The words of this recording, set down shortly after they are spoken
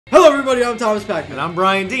Hello everybody, I'm Thomas Pac-Man. And I'm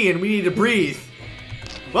Brian D, and we need to breathe.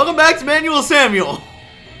 Welcome back to Manual Samuel.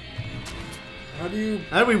 How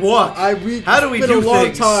do we walk? How do we do things? It's been a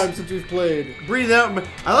long time since we've played. Breathe out.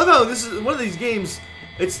 I love how this is one of these games.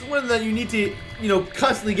 It's one that you need to,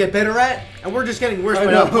 constantly get better at, and we're just getting worse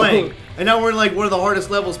by not playing. And now we're in like one of the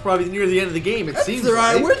hardest levels, probably near the end of the game. It seems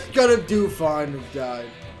right. Like. We're gonna do fine. We've died.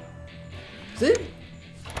 See,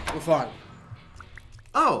 we're fine.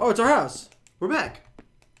 Oh, it's our house. We're back.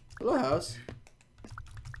 Hello, house.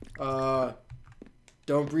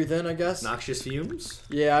 Don't breathe in, I guess. Noxious fumes?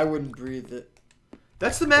 Yeah, I wouldn't breathe it.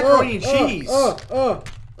 That's the macaroni and cheese. Keep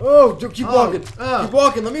walking. Keep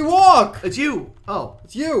walking. Let me walk. It's you. Oh.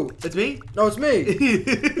 It's you. It's me? No, it's me.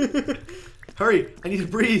 Hurry. I need to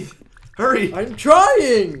breathe. Hurry. I'm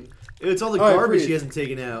trying. It's all the garbage he hasn't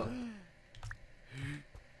taken out.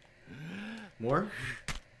 More?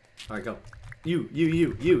 Alright, go. You.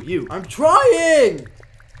 I'm trying.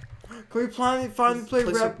 Can we finally play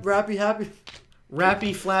Rappy Happy?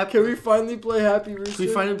 Rappy Flap. Can we finally play Happy Rooster? Can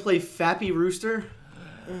we finally play Fappy Rooster?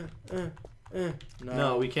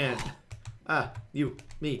 No, we can't. You,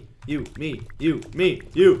 me. Go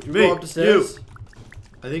up the stairs.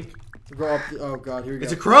 I think. Go up. Oh God, here we go.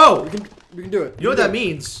 It's a crow. We can do it. You know what that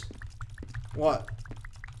means? What?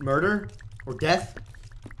 Murder or death?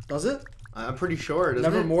 Does it? I'm pretty sure.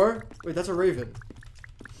 Doesn't Nevermore. Wait, that's a raven.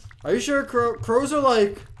 Are you sure crows are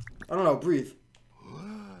like? I don't know. Breathe.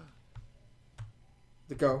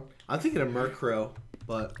 Go. I'm thinking of Murkrow,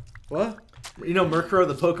 but what? You know Murkrow,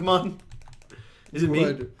 the Pokemon? Is it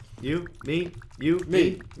me? You? Me? You?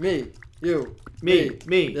 Me? You?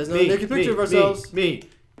 Me? There's no naked picture of ourselves. Me?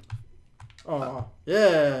 Oh,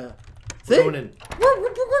 yeah. See? We're good.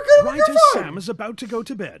 Right as Sam is about to go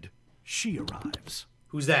to bed, she arrives.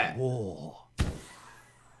 Who's that? War.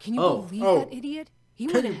 Can you believe that idiot? He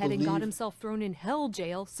went ahead and got himself thrown in hell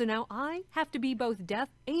jail, so now I have to be both death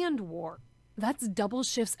and war. That's double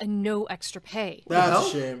shifts and no extra pay. That's a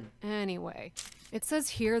shame. Anyway, it says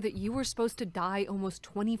here that you were supposed to die almost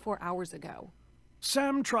 24 hours ago.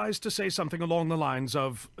 Sam tries to say something along the lines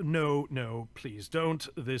of, no, please don't.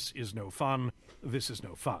 This is no fun. This is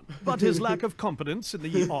no fun. But his lack of competence in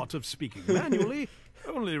the art of speaking manually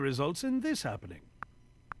only results in this happening.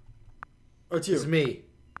 It's you. It's me.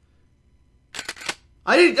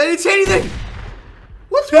 I didn't say anything!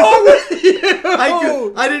 What's wrong with you?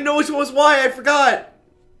 I didn't know which one was why. I forgot.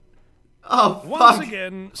 Oh, fuck. Once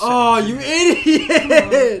again, Sam, you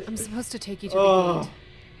idiot! I'm supposed to take you to the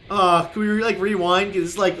gate. Can we rewind? Cause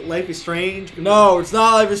it's like Life is Strange. No, it's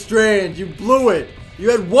not Life is Strange. You blew it. You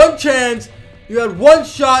had one chance. You had one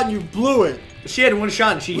shot and you blew it. She had one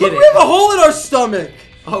shot and she hit Look, it. we have a hole in our stomach.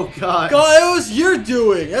 Oh God. God, it was your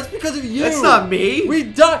doing. That's because of you. That's not me. We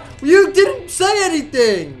died. You didn't say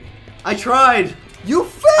anything. I tried. You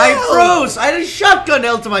failed! I froze! I had a shotgun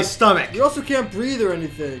held to my stomach! You also can't breathe or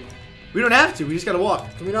anything. We don't have to, we just gotta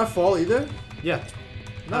walk. Can we not fall either? Yeah.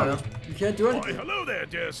 No, I don't know. You can't do anything. Why, hello there,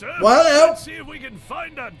 dear sir. Well, let's see if we can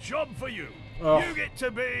find a job for you. You get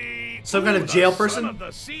to be some kind of jail person? Son of the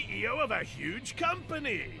CEO of a huge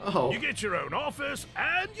company. Oh. You get your own office,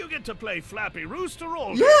 and you get to play Flappy Rooster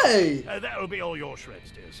all day. Yay! That'll be all your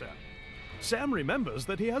shreds, dear sir. Sam remembers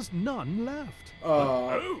that he has none left.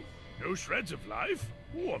 Oh, no shreds of life?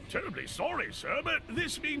 Oh, I'm terribly sorry, sir, but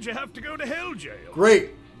this means you have to go to hell jail.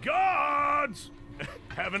 Great. Guards!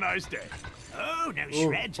 Have a nice day. Oh, no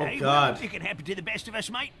shreds, oh eh? God. Well, it can happen to the best of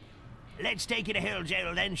us, mate. Let's take you to hell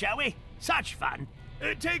jail then, shall we? Such fun.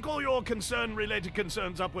 Take all your concern-related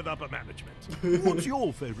concerns up with upper management. What's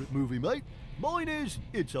your favourite movie, mate? Mine is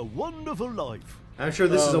It's a Wonderful Life. I'm sure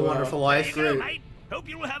this is a wonderful life. There you go, mate. Hope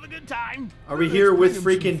you'll have a good time. Are we here with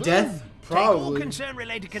freaking death? Probably. Take all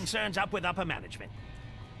concern-related concerns up with upper management.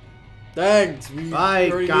 Thanks. Bye,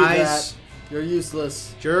 guys. You're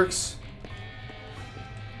useless. Jerks.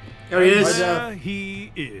 There he is.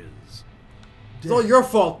 He is. It's all your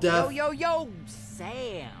fault, Death. Yo,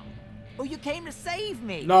 Sam. Oh, you came to save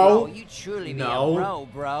me. No. Bro, you truly be No. a pro,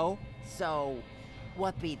 bro. So,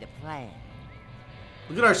 what be the plan?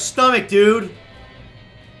 Look at our stomach, dude.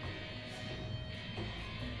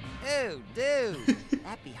 Dude,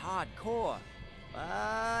 that'd be hardcore.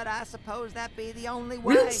 But I suppose that'd be the only way.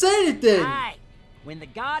 We didn't say anything. Aye. When the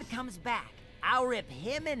god comes back, I'll rip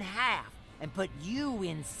him in half and put you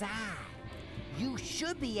inside. You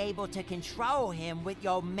should be able to control him with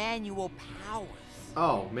your manual powers.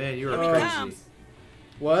 Oh man, you're Here he crazy. comes.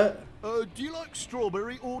 What? Do you like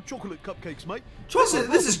strawberry or chocolate cupcakes, mate?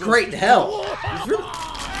 This is great in hell. Heck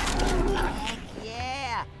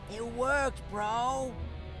yeah, it worked, bro.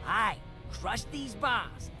 Aye, crush these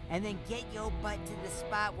bars and then get your butt to the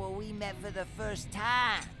spot where we met for the first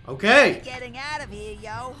time. Okay. We're getting out of here,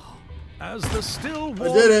 yo. As the still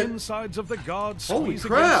warm did it. insides of the guard Holy squeeze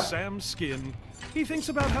crap. against Sam's skin, he thinks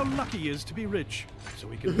about how lucky he is to be rich, so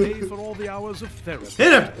he can pay for all the hours of therapy.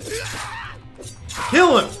 Hit him!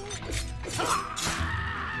 Kill him!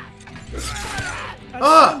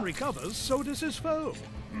 As Sam recovers, so does his foe.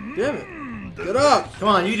 Damn it. Get up. Come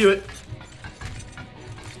on, you do it.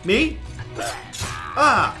 Me?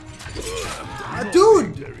 Ah!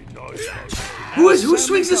 Dude. Who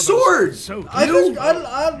swings the sword? So I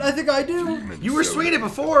think I do. You were swinging it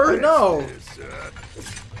before. No.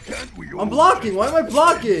 I'm blocking. Why am I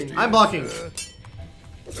blocking? I'm blocking.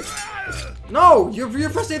 No, you're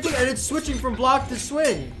pressing anything and it's switching from block to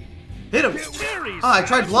swing. Hit him. Ah, I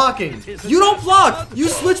tried blocking. You don't block. You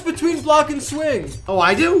switch between block and swing. Oh,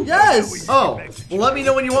 I do? Yes. Oh, well, let me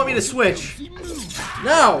know when you want me to switch.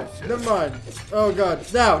 Now. Never mind. Oh god.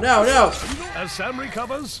 Now. As Sam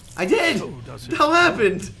recovers, I did. so does his How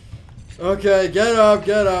happened? Okay, get up.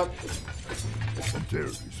 I'm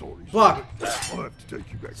terribly sorry. Block. I'll have to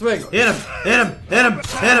take you back. Swing. Hit him.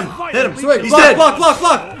 Swing. He's Block, dead. block.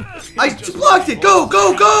 I blocked it. Go.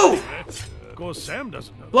 Of course, Sam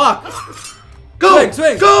doesn't know. Block. Go.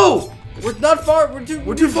 Swing. Go. We're not far. We're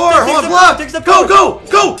too far. Hold on, block.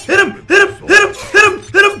 Go. Hit him.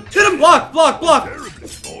 Block. Terribly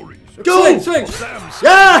sorry. Go. Swing. Sam's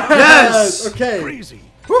Yes. Okay. crazy.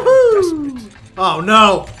 Woohoo. Oh,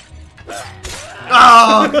 no.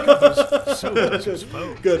 Oh. So does his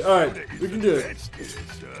foe. Good. All right. We can do it.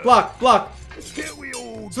 Block. Can't we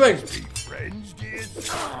all Swing. just be friends, dear?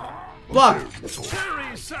 Block.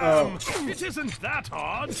 Hurry, Sam! It isn't that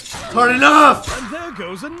hard. Hard enough. And there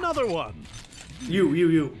goes another one.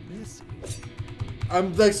 You.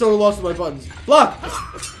 I'm like so lost with my buttons. Block.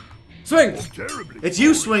 Swing. Terribly. It's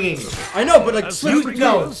you swinging. I know, but like As swing. Sam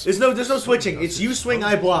No, recovers, there's no switching. It's you swing,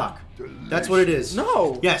 I block. That's what it is.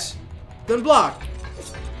 No. Yes. Then block.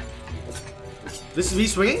 This is me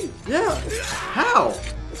swinging? Yeah. How?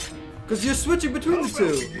 Because you're switching between the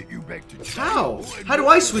two. Get you back to How? How do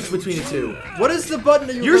I switch between the two? What is the button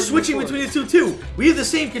that You're switching between the two too. We have the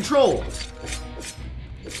same control.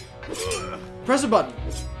 Press a button.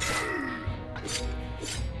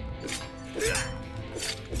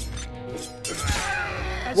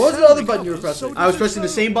 What was the other button you were pressing? I was pressing the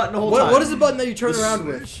same button the whole time. What is the button that you turn around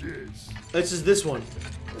with? This is this one.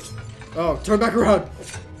 Oh, turn back around.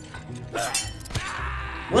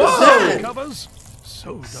 What Whoa! is that? recovers,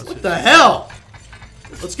 so does What the hell?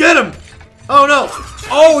 Let's get him. Oh no.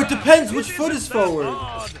 Oh, it depends which foot is forward.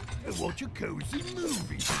 and watch a cozy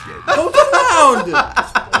movie together. Go around!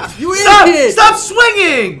 You Stop! idiot! Stop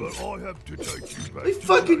swinging! But I have to take you back. They to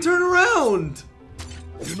fucking the turn around.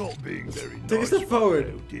 You're not being very nice. Take a step forward.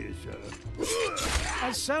 right now, dear sir.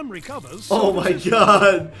 As Sam recovers, Oh my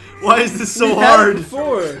god. Why is this so We had it hard?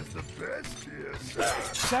 before. It's the best, dear sir.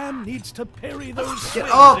 Sam needs to parry those Get swings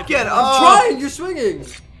up, if get he up. wants- Trying, you're swinging.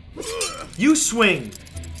 You swing.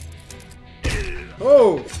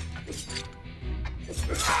 Oh,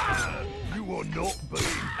 You are not being,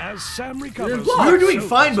 As Sam recovers, blocked. You were doing so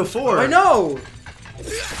fine does- before. I know.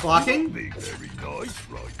 Blocking. being very nice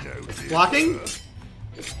right now, dear Blocking. sir.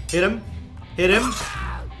 Hit him. Hit him.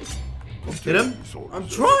 Hit him. Sorry, I'm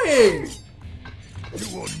sir. trying.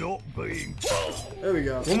 You are not being. There we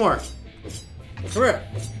go. One more. Come here.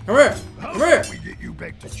 Come here. Come here. We get you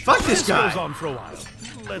back to Fuck this This goes guy. on for a while.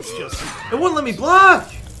 Let's just see. It wouldn't let me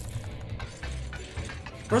block.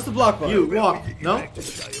 Press the block button. You walk. Get you No. back to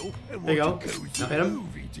jail and There you watch go. a cozy Now hit him.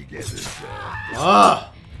 movie together, sir.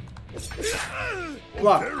 Ah.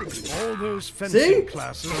 Block. Terribly. All those fencing See?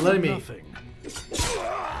 classes Let are me. nothing.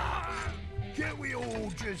 Can't we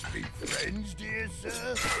all just be friends, dear sir?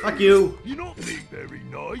 Fuck you. You're not being very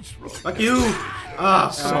nice right Fuck now. you. Ah,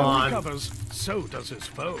 come Sam on. recovers, so does his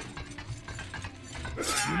foe.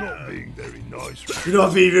 You're not being very nice right You're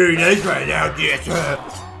not being very nice right now, dear sir.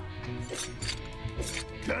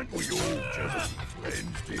 Can't we all just be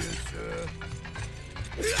friends, dear sir?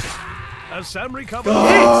 As Sam recovers,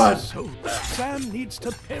 God. so Sam needs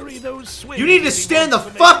to parry those swings. You need to if he stand the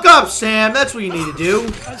wants to fuck make- up, Sam. That's what you need to do.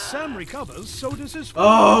 As Sam recovers, so does his foe.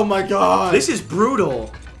 Oh my god. This is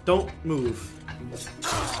brutal. Don't move.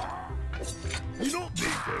 You're not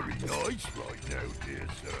being very nice right now, dear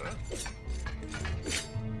sir.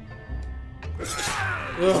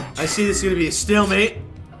 Ugh. I see this is gonna be a stalemate.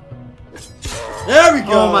 There we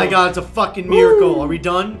go. Oh my god, it's a fucking miracle. Are we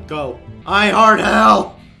done? Go. I heart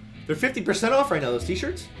hell. They're 50% off right now, those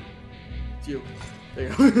t-shirts. It's you. There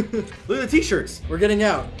you go. Look at the t-shirts. We're getting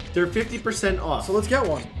out. They're 50% off. So let's get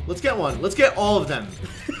one. Let's get one. Let's get all of them.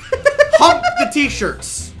 Hump the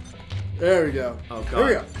t-shirts. There we go. Oh, God. Here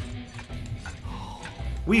we go.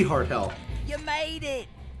 We heart hell. You made it!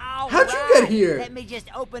 All How'd you right. get here? Let me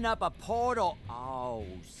just open up a portal. Oh,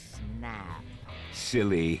 snap.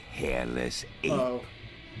 Silly, hairless ape. Uh-oh.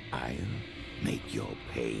 I'll make your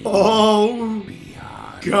pain Oh,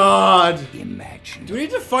 beyond God. imagine. Do we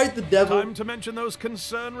need to fight the devil? Time to mention those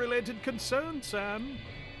concern-related concerns, Sam.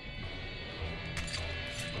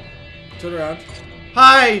 Turn around.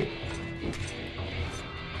 Hi.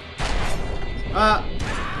 Oh Ow!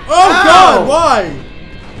 God! Why?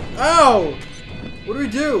 Ow! What do we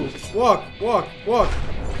do? Walk, walk, walk.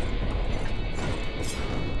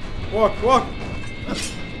 Walk, walk.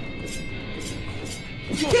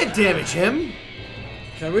 You can't damage him.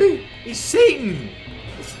 Can we? He's Satan.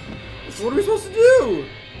 What are we supposed to do?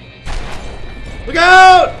 Look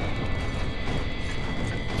out!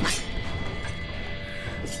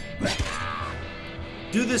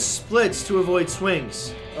 Do the splits to avoid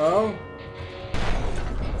swings. Oh.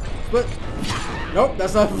 But nope,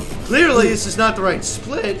 that's not. Clearly, this is not the right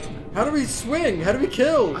split. How do we swing? How do we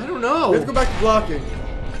kill? I don't know. We have to go back to blocking.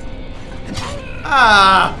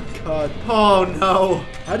 Ah! God. Oh no!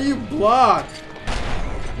 How do you block?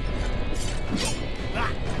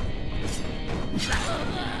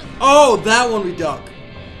 Oh, that one we duck.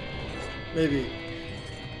 Maybe.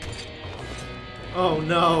 Oh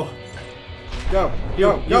no! Go. You,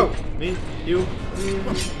 Go. Go. Me, you.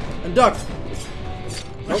 And duck.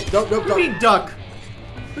 Nope. Nope. Nope. What do you mean duck?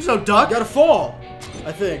 There's no duck. You gotta fall.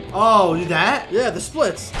 I think. Oh, do that? Yeah, the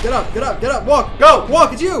splits. Get up. Get up. Get up. Walk. Go.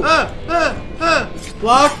 Walk. It's you.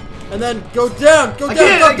 Block. And then go down. Go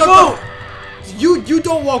down. I Go. can't. You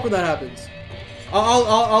don't walk when that happens.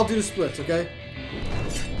 I'll do the splits. Okay.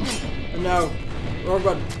 And now, wrong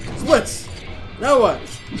button. Splits. Now what?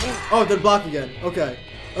 Oh, then block again. Okay.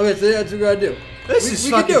 Okay, so that's what we gotta do. This is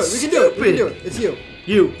we can fucking do it. We can do it. We can do stupid. it. It's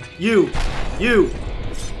you. You.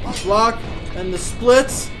 Block and the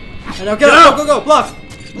splits. And now get up. Go. Block.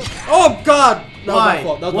 Oh God. That was my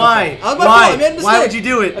fault. That was Why? my fault. That was my fault. I made a mistake. Why would you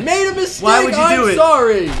do it? I made a mistake. Why would you do it? I'm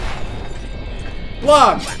sorry.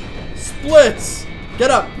 Block. Splits. Get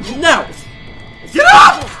up. Now. Get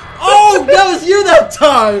up! Oh, that was you that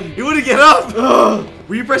time. You wouldn't get up.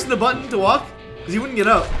 Were you pressing the button to walk? Because you wouldn't get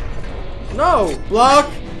up. No.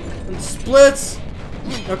 Block and splits.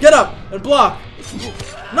 Now get up and block.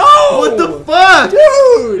 No. What the fuck?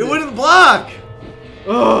 Dude. It wouldn't block.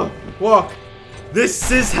 Ugh. Walk.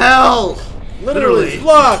 This is hell. Literally.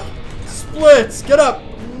 Block. Splits. Get up.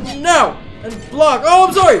 Now. And block. Oh,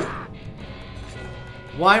 I'm sorry.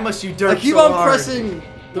 Why must you dirt I keep so on hard? pressing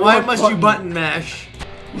the Why wrong must button. you button mash?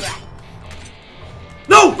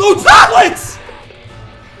 No! No, splits!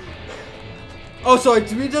 Oh, so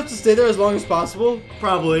do we have to stay there as long as possible?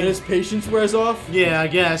 Probably. And his patience wears off? Yeah, I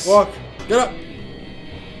guess. Walk. Get up.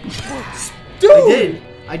 Dude!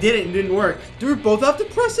 I did it and it didn't work. Do we both have to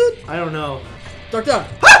press it? I don't know. Duck down.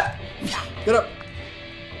 Get up.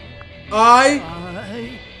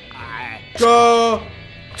 Go.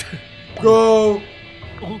 Go.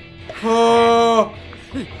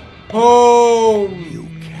 Home. You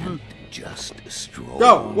can't just stroll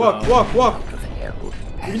Go. Walk. out of hell.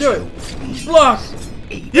 You can do it. Block.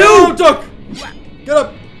 You duck. Get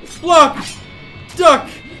up. Block. Duck.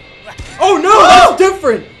 Oh no, that's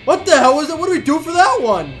different. What the hell was it? What do we do for that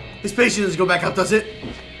one? His patience doesn't go back up, does it?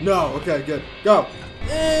 No. Okay, good. Go.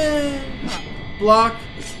 Block.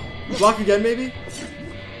 Block again, maybe?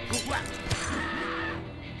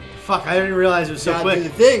 Fuck, I didn't realize it was so Gotta quick. do the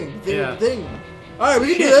thing. Yeah. The thing. Alright, we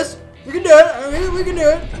can do Shit. this. We can do it. I mean, we can do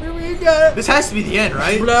it. We got it. This has to be the end,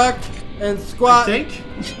 right? Block and squat. I think.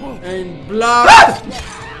 And block.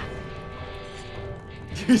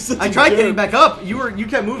 You're such I a tried jerk. getting back up. You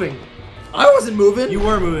kept moving. I wasn't moving. You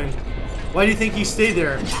were moving. Why do you think he stayed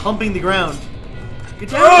there, humping the ground? Get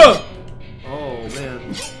down. Ugh! Oh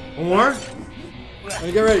man. One more? Let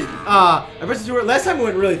me get ready. I pressed the door. Last time it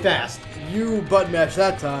went really fast. You button mash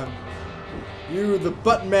that time. You the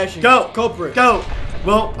button mashing Go. culprit. Go.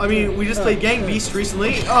 Well, I mean, we just played Gang Beast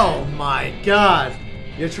recently. Oh my god.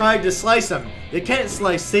 You tried to slice him. You can't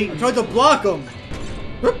slice Satan. I tried to block him.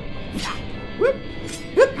 Whip. Whip.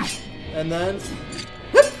 Whip. And then.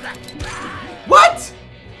 Whip. What?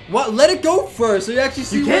 What? Let it go first so you actually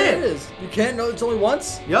see You what can't. it is. You can't? No, it's only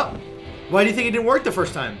once? Yep. Why do you think it didn't work the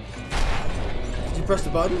first time? Did you press the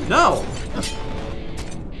button? No.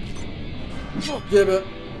 Give it.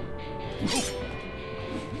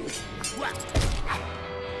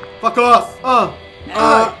 Fuck off. Oh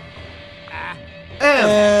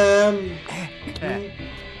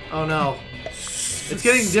no. It's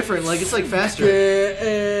getting different. Like, it's like faster.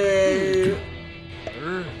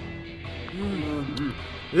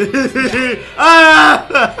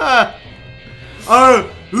 Ah!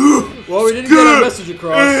 Well, we didn't get our message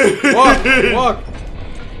across. Walk.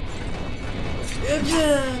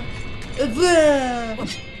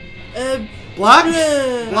 Block?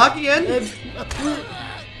 Block again?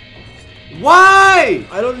 Why?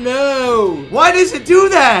 I don't know. Why does it do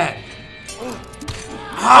that?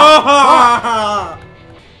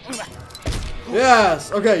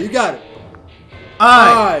 Yes. Okay, you got it.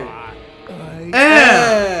 I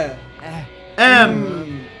am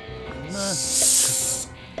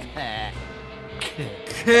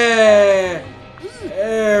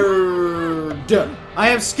scared. I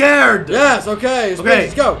am scared. Yes. Okay. Okay.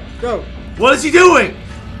 Let's go. Go. What is he doing?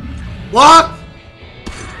 Block.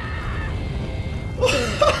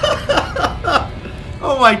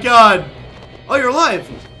 Oh my god. Oh, you're alive.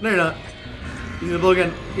 No, you're not. He's gonna blow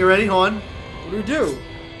again. You ready? Hold on. What do we do?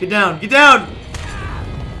 Get down. Get down.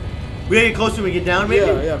 We gotta get close to him and get down, maybe?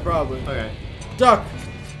 Yeah, probably. Okay. Duck.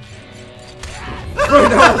 Wait, no,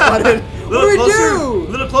 that's not it. What do we do?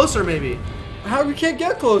 A little closer, maybe. How we can't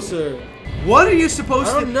get closer? What are you supposed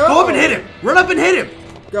I to don't know. Go up and hit him. Run up and hit him.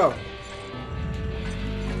 Go.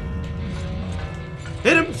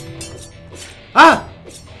 Hit him. Ah.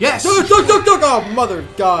 Yes. Duck. Oh, mother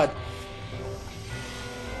of God.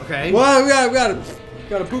 Okay. Well, we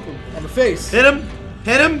gotta poop him on the face. Hit him.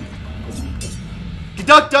 Hit him.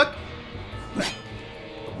 Duck.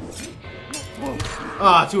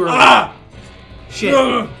 Ah, too early. Ah! Shit.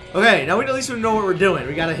 Okay, now we at least know what we're doing.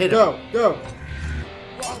 We gotta hit him. Go.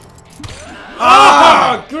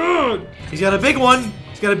 Ah! Good. He's got a big one.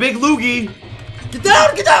 He's got a big loogie. Get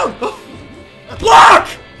down. Block!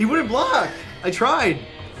 He wouldn't block. I tried.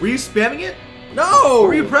 Were you spamming it? No. What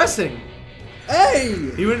were you pressing? Hey.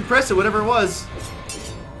 He wouldn't press it, whatever it was.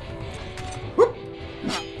 Whoop.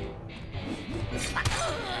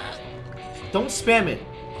 Don't spam it.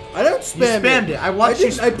 I don't spam it. You spammed it. I watched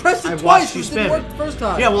you. I pressed it twice. It didn't work the first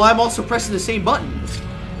time. Yeah, well, I'm also pressing the same button.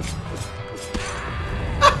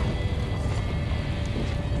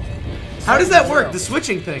 How does that work? The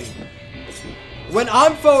switching thing. When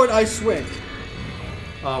I'm forward, I swing.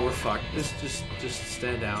 Oh, we're fucked. Just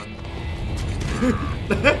stand down.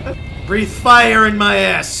 Breathe fire in my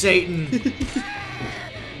ass, Satan.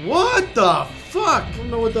 What the fuck? I don't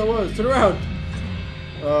know what that was. Turn around.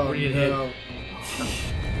 Oh, Where do you no. hit?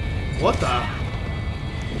 What the?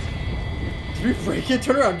 Did we break it?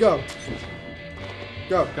 Turn around. Go.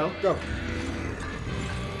 Go.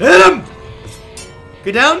 Hit him!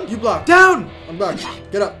 Get down. You block. Down. I'm block.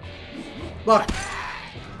 Get up. Block.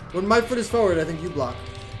 When my foot is forward, I think you block.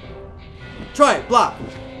 Try it. Block.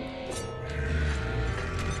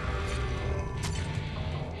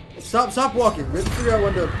 Stop walking. We have to figure out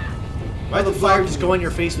when to... Why the fire just go on your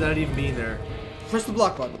face without it even being there? Press the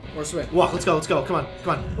block button or swing. Walk. Let's go. Come on.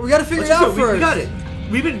 We gotta figure it out first. We got it.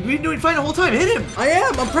 We've been doing fine the whole time. Hit him. I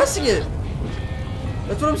am. I'm pressing it.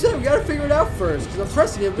 That's what I'm saying. We gotta figure it out first because I'm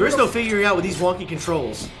pressing it. There is no figuring out with these wonky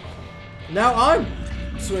controls. Now I'm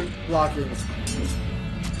swing blocking.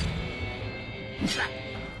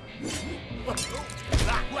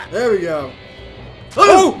 There we go.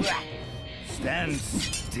 Oh! Stand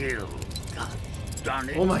still. God darn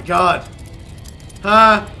it. Oh my god.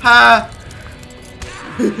 Ha!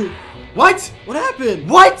 What? What happened?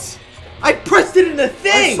 What? I pressed it in the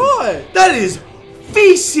thing! I saw it! That is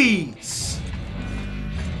feces!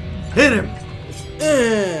 Hit him!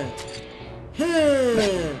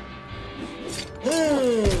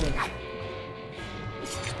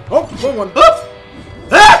 Oh, wrong one.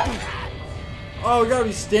 Ah! Oh, we gotta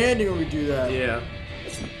be standing when we do that. Yeah.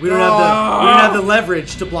 We don't have the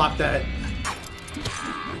leverage to block that.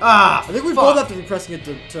 Ah! I think we both have to be pressing it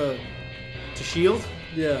to shield?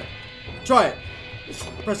 Yeah. Try it.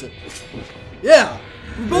 Press it. Yeah!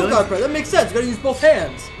 We both Really? gotta press. That makes sense. We gotta use both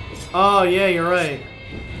hands. Oh yeah, you're right.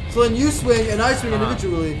 So then you swing and I swing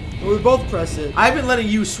individually, and we both press it. I've been letting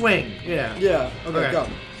you swing. Yeah. Yeah. Okay, go.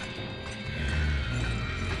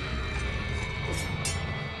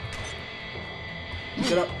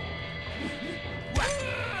 Get up.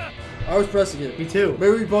 I was pressing it. Me too.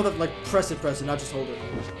 Maybe we both have to like press it, not just hold it.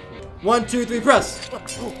 1, 2, 3, press.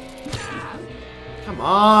 Come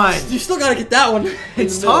on. You still gotta get that one.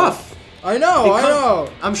 It's tough. I know.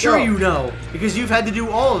 I'm sure you know because you've had to do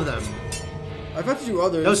all of them. I've had to do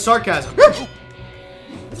others. That was sarcasm. There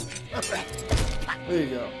you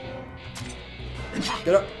go.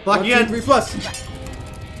 Get up. Block 1, 2, again. 3, plus.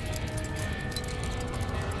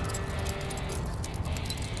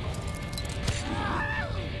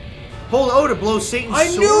 Hold O to blow Satan's I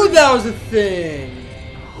sword. knew that was a thing.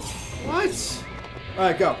 What?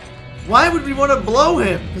 Alright, go. Why would we want to blow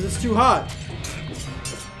him? Because it's too hot.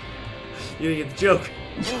 You didn't get the joke.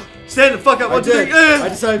 Stand the fuck up. I did. I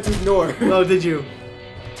decided to ignore. Oh, did you?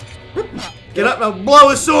 Get up now. Blow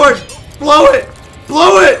his sword. Blow it.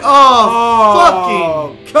 Blow it.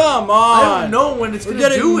 Oh, fucking. Come on. I don't know when it's going to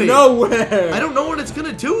do it. Nowhere. I don't know when it's going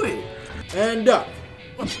to do it. And duck.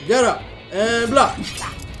 Get up. And block.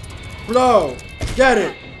 Blow. Get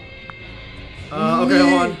it. Okay,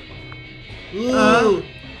 hold on.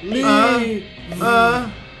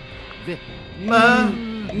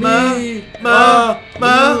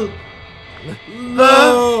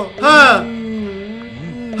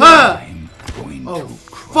 Oh,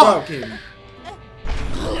 fucking.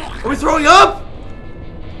 Are we throwing up?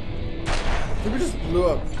 We just blew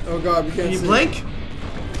up. Oh god, we can't Can you see. blink?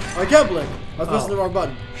 I can't blink. I was pressing the wrong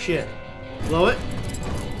button. Shit. Blow it.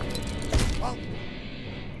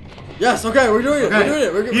 Yes, okay, we're doing it. Okay.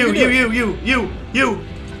 We're doing it. You.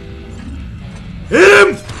 Hit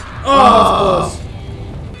him! Oh, that's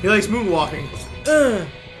close. He likes moonwalking.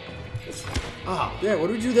 Yeah, what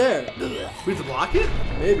do we do there? We have to block it?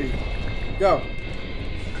 Maybe. Go.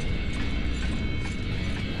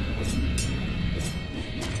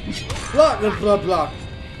 Block.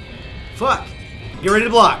 Fuck. Get ready to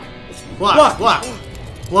block. Block.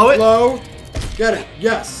 Blow it. Blow. Get it.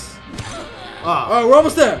 Yes. Oh, We're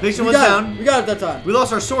almost there. Patient was down. We got it that time. We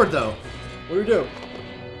lost our sword though. What do we do?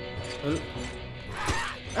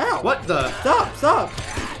 Ow. What the?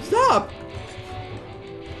 Stop.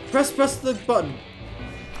 Press the button.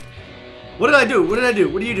 What did I do? What are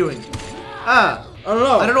you doing? I don't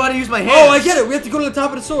know. I don't know how to use my hands. Oh, I get it. We have to go to the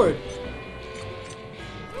top of the sword.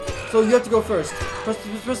 So you have to go first. Press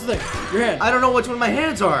the thing. Your hand. I don't know which one my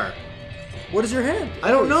hands are. What is your hand?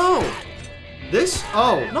 I don't know. This?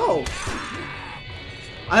 Oh. No.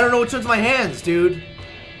 I don't know which one's my hands, dude.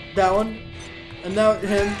 That one. And now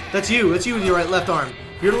him. That's you. That's you with your left arm.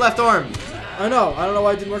 You're the left arm. I know. I don't know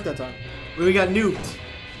why it didn't work that time. We got nuked.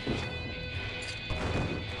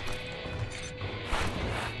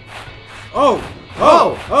 Oh.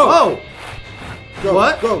 Go,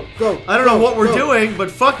 what? Go. I don't know what we're doing, but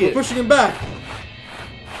fuck it. We're pushing him back.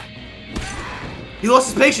 He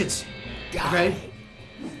lost his patience. Okay.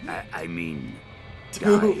 I mean,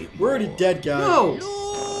 Dude, we're already dead, guys. No.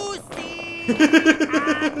 Lucy,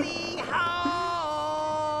 I'll be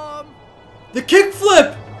home. The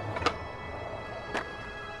kickflip.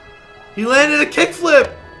 He landed a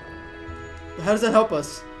kickflip. How does that help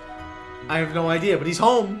us? I have no idea, but he's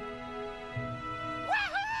home.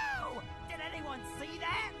 Woohoo! Did anyone see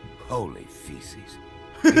that? holy feces.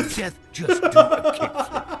 Did Death just do a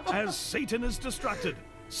kickflip? As Satan is distracted,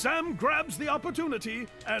 Sam grabs the opportunity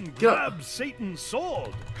and grabs Satan's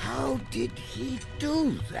sword. How did he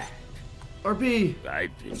do that? RB.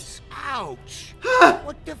 I've been... Ouch!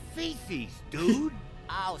 What the feces, dude?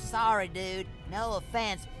 Oh, sorry, dude. No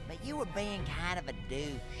offense, but you were being kind of a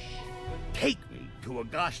douche. Take me to a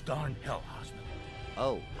gosh darn hell hospital.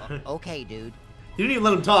 Oh, okay, dude. You didn't even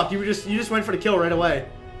let him talk. You just went for the kill right away.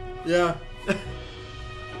 Yeah.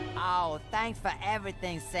 Oh, thanks for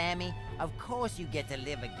everything, Sammy. Of course you get to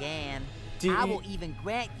live again. I will even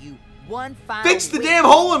grant you one final Fix the damn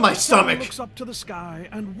hole in my Sam stomach! looks up to the sky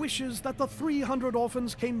and wishes that the 300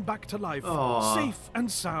 orphans came back to life, safe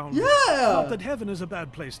and sound. Yeah! Not that heaven is a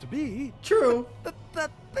bad place to be. True. But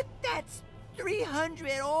that's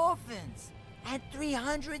 300 orphans and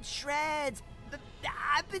 300 shreds that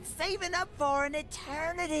I've been saving up for an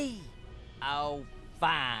eternity. Oh,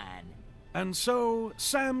 fine. And so,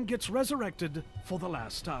 Sam gets resurrected for the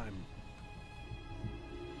last time.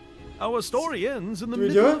 Our story ends in the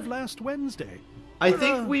middle of last Wednesday. I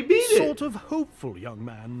think we beat it. Sort of hopeful young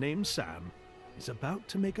man named Sam is about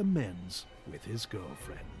to make amends with his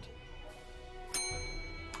girlfriend.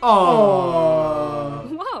 Oh.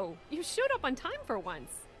 Whoa, you showed up on time for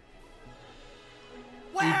once.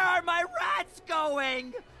 Where are my rats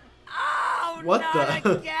going? Oh, What not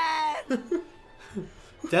the? again!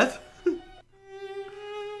 Death?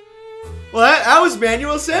 Well, that was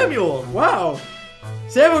Manuel Samuel. Wow.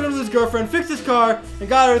 Sam went with his girlfriend, fixed his car, and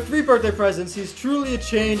got her 3 birthday presents. He's truly a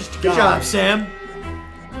changed guy. Good job, Sam.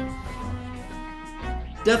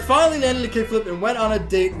 Death finally landed a kickflip and went on a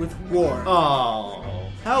date with War. Oh.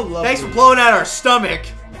 How lovely. Thanks for blowing out our stomach.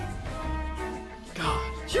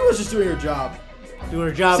 God. She was just doing her job. Doing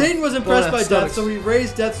her job. Satan was impressed by blowing out Death, stomachs. so he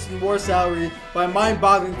raised Death's and War's salary by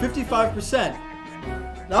mind-boggling 55%.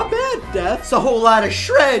 Not bad, Death. That's a whole lot of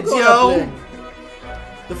shreds, Go yo. up, Ling.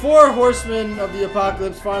 The 4 horsemen of the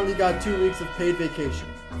apocalypse finally got 2 weeks of paid vacation.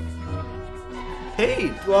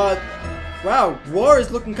 Paid? Wow, War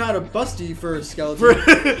is looking kind of busty for a skeleton.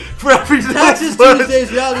 for every Taxes,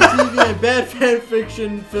 Tuesdays, reality TV, and bad fan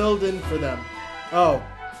fiction filled in for them. Oh.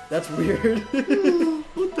 That's weird.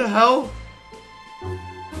 What the hell?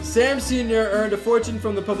 Sam Sr. earned a fortune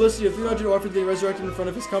from the publicity of 300 orphans being resurrected in front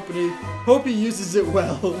of his company. Hope he uses it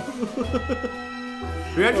well.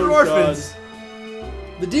 300 orphans. God.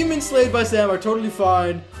 The demons slayed by Sam are totally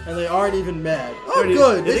fine, and they aren't even mad. Oh,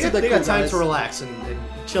 good. Yeah, they got time to relax and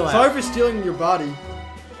chill out. Sorry for stealing your body.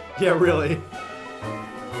 Yeah, really.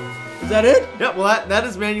 Is that it? Yeah, well, that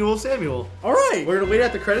is Manuel Samuel. All right. We're going to wait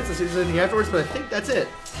at the credits and see if there's anything afterwards, but I think that's it.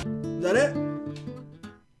 Is that it? And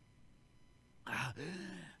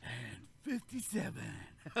 57.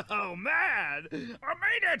 Oh, man. I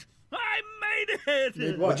made it. I made it.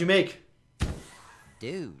 Made what? What'd you make?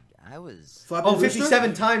 Dude, I was... Flappy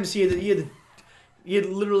 57 times he had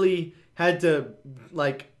literally had to,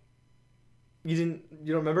 like, you don't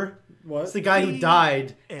remember? What? It's the guy who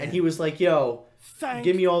died, and he was like, yo,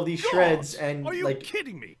 give me all these shreds, and, Are you like...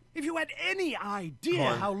 kidding me? If you had any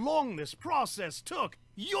idea how long this process took,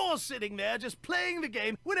 you're sitting there just playing the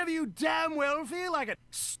game whenever you damn well feel like it.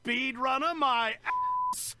 Speedrunner my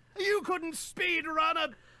ass. You couldn't speedrun a...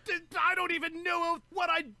 I don't even know what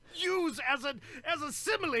I'd use as a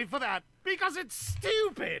simile for that, because it's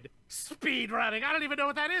stupid. Speedrunning, I don't even know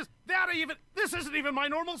what that is. This isn't even my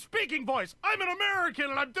normal speaking voice. I'm an American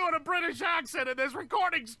and I'm doing a British accent in this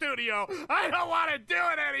recording studio. I don't want to do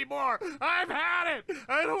it anymore. I've had it.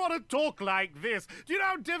 I don't want to talk like this. Do you know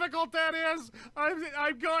how difficult that is? I'm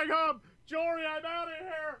going home. Jory, I'm out of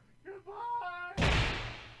here. Goodbye.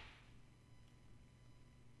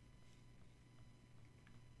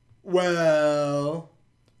 Well,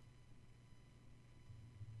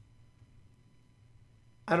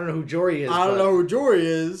 I don't know who Jory is. I don't know who Jory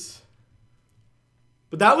is.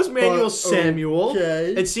 But that was Manuel Samuel.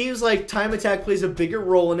 Okay. It seems like Time Attack plays a bigger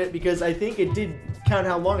role in it because I think it did count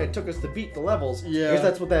how long it took us to beat the levels. Yeah. I guess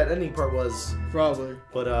that's what that ending part was. Probably.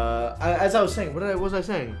 But as I was saying, what was I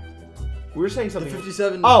saying? We were saying something. The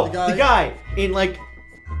 57. Oh, the guy in like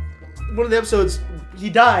one of the episodes,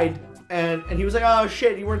 he died. And he was like, oh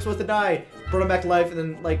shit, you weren't supposed to die. Brought him back to life, and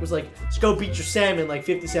then like was like, just go beat your salmon like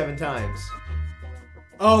 57 times.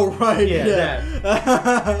 Oh right,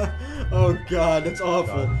 yeah. Oh god, that's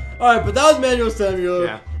awful. All right, but that was Manuel Samuel.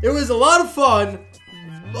 Yeah. It was a lot of fun,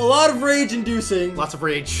 a lot of rage-inducing. Lots of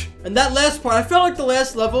rage. And that last part, I felt like the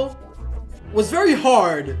last level was very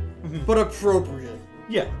hard, but appropriate.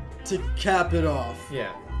 Yeah. To cap it off.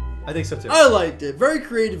 Yeah, I think so too. I liked it. Very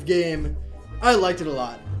creative game. I liked it a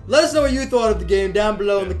lot. Let us know what you thought of the game down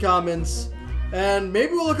below in the comments. And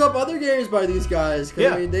maybe we'll look up other games by these guys.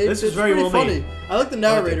 Yeah, I mean, this is very pretty well funny. made. I like the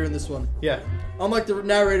narrator in this one. Yeah. Unlike the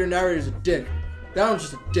narrator's a dick. That one's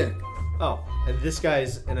just a dick. Oh, and this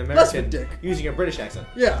guy's an Less of a American dick. using a British accent.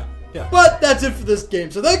 Yeah. Yeah. But that's it for this game.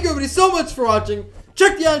 So thank you everybody so much for watching.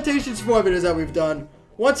 Check the annotations for more videos that we've done.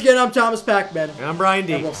 Once again, I'm Thomas Pac-Man. And I'm Brian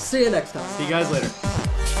D. And we'll see you next time. See you guys later.